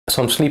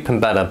So I'm sleeping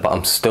better, but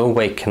I'm still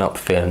waking up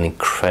feeling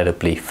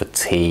incredibly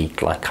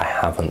fatigued, like I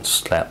haven't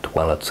slept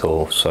well at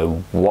all.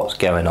 So what's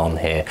going on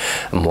here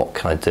and what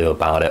can I do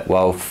about it?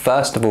 Well,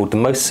 first of all, the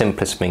most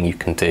simplest thing you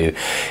can do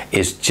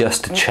is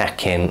just to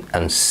check in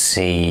and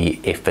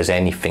see if there's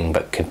anything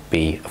that could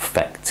be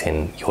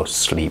affecting your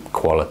sleep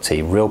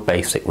quality. Real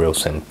basic, real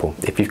simple.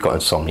 If you've got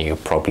insomnia, you're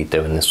probably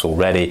doing this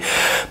already,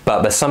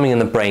 but there's something in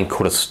the brain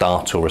called a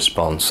startle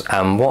response.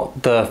 And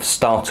what the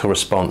startle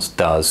response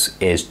does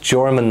is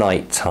during the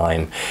night time,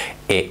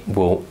 it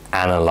will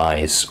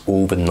analyze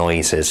all the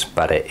noises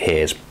that it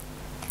hears.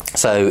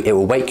 So it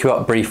will wake you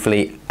up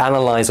briefly,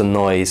 analyze a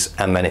noise,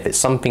 and then if it's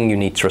something you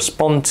need to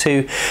respond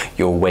to,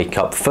 you'll wake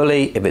up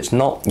fully. If it's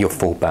not, you'll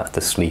fall back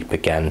to sleep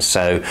again.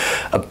 So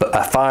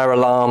a fire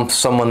alarm,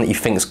 someone that you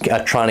think's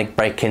trying to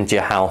break into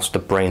your house, the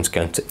brain's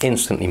going to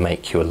instantly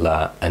make you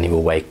alert and you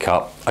will wake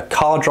up. A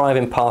car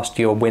driving past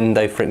your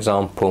window, for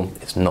example,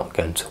 is not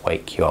going to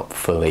wake you up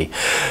fully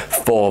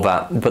for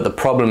that. But the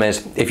problem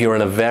is, if you're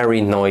in a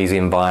very noisy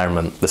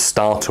environment, the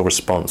startle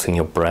response in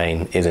your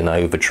brain is in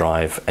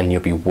overdrive and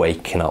you'll be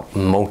waking up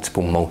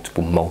multiple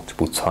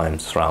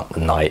times throughout the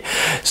night.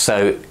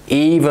 So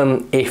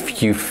even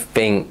if you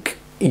think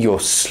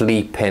you're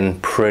sleeping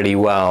pretty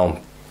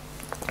well,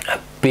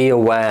 be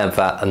aware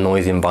that a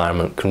noisy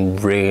environment can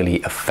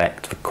really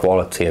affect the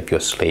quality of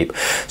your sleep.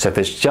 So if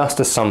it's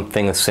just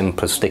something as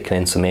simple as sticking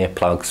in some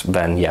earplugs,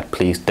 then yeah,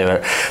 please do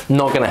it.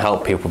 Not going to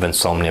help people with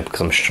insomnia because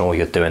I'm sure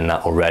you're doing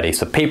that already.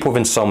 So people with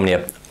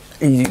insomnia,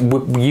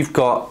 you've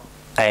got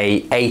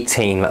a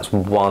 18, that's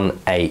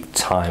 1/8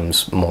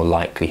 times more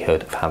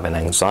likelihood of having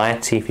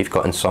anxiety if you've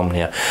got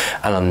insomnia,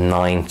 and a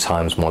 9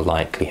 times more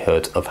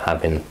likelihood of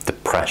having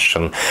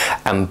depression.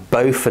 And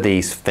both of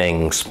these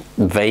things,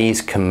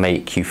 these can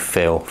make you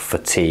feel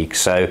fatigue.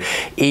 So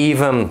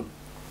even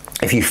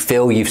if you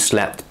feel you've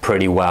slept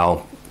pretty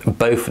well,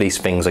 both of these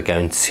things are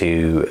going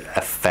to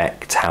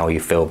affect how you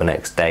feel the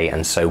next day.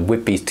 And so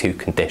with these two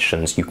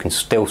conditions, you can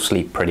still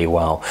sleep pretty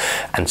well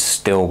and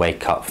still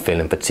wake up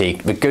feeling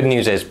fatigued. The good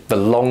news is the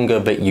longer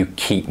that you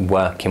keep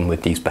working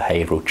with these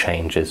behavioral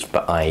changes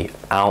that I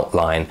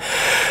outline,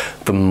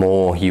 the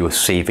more you will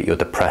see that your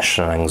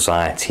depression and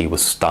anxiety will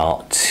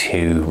start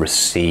to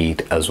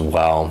recede as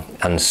well.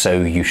 And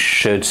so you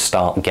should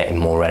start getting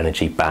more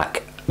energy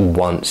back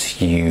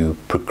once you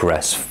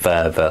progress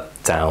further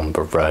down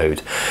the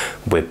road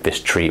with this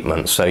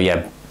treatment. So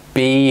yeah,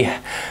 be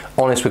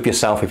honest with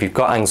yourself. If you've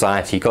got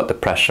anxiety, you've got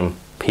depression,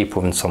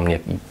 people with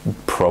insomnia,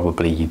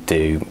 probably you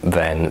do,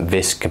 then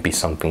this could be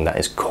something that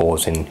is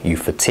causing you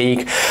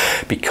fatigue,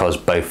 because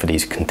both of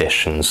these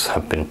conditions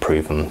have been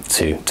proven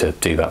to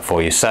do that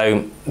for you.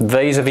 So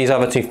these are these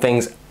other two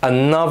things.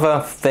 Another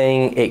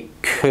thing it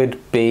could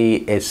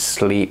be is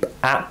sleep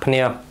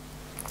apnea.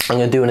 I'm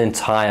going to do an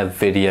entire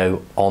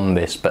video on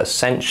this, but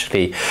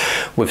essentially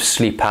with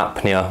sleep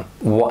apnea,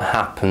 what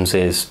happens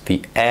is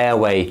the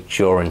airway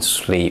during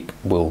sleep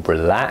will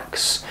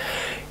relax.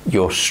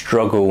 You'll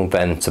struggle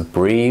then to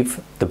breathe.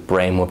 The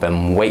brain will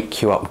then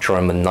wake you up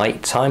during the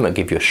night time. It'll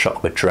give you a shot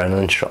of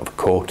adrenaline, shot of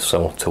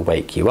cortisol to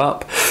wake you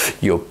up.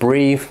 You'll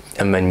breathe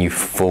and then you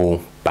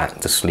fall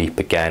back to sleep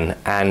again.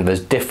 And there's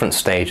different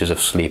stages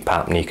of sleep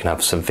apnea. You can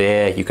have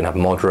severe, you can have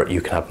moderate, you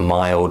can have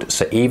mild.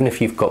 So even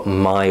if you've got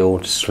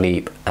mild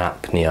sleep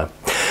apnea,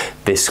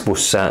 this will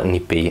certainly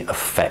be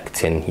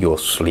affecting your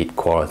sleep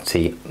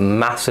quality.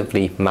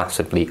 Massively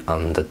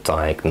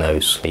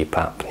underdiagnosed sleep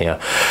apnea.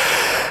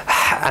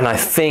 And I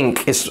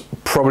think it's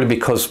probably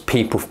because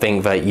people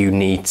think that you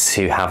need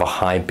to have a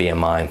high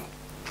BMI,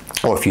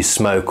 or if you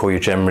smoke, or you're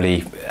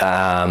generally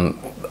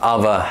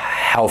other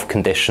health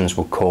conditions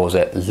will cause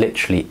it.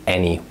 Literally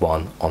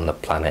anyone on the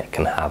planet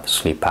can have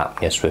sleep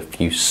apnea. So if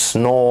you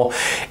snore,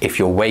 if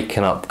you're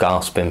waking up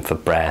gasping for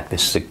breath,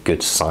 this is a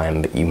good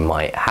sign that you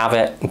might have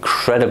it.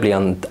 Incredibly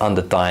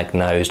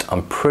underdiagnosed.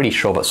 I'm pretty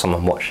sure that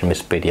someone watching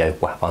this video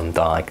will have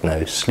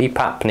undiagnosed sleep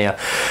apnea.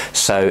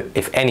 So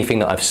if anything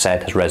that I've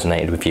said has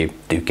resonated with you,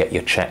 do get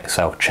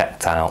yourself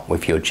checked out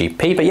with your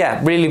GP. But yeah,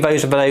 really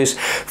those are those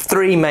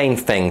three main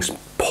things: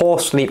 poor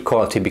sleep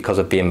quality because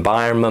of the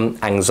environment,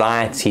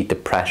 anxiety,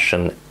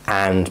 depression,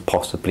 and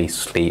possibly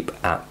sleep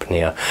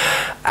apnea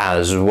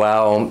as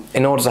well.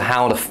 In order to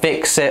how to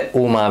fix it,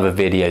 all my other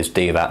videos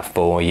do that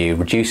for you.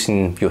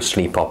 Reducing your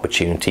sleep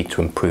opportunity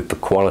to improve the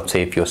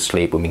quality of your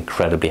sleep will be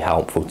incredibly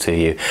helpful to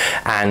you,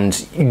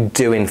 and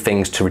doing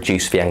things to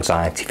reduce the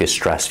anxiety, the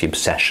stress, the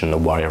obsession, the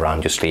worry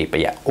around your sleep. But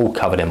yeah, all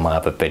covered in my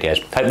other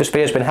videos. Hope this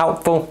video has been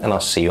helpful, and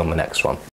I'll see you on the next one.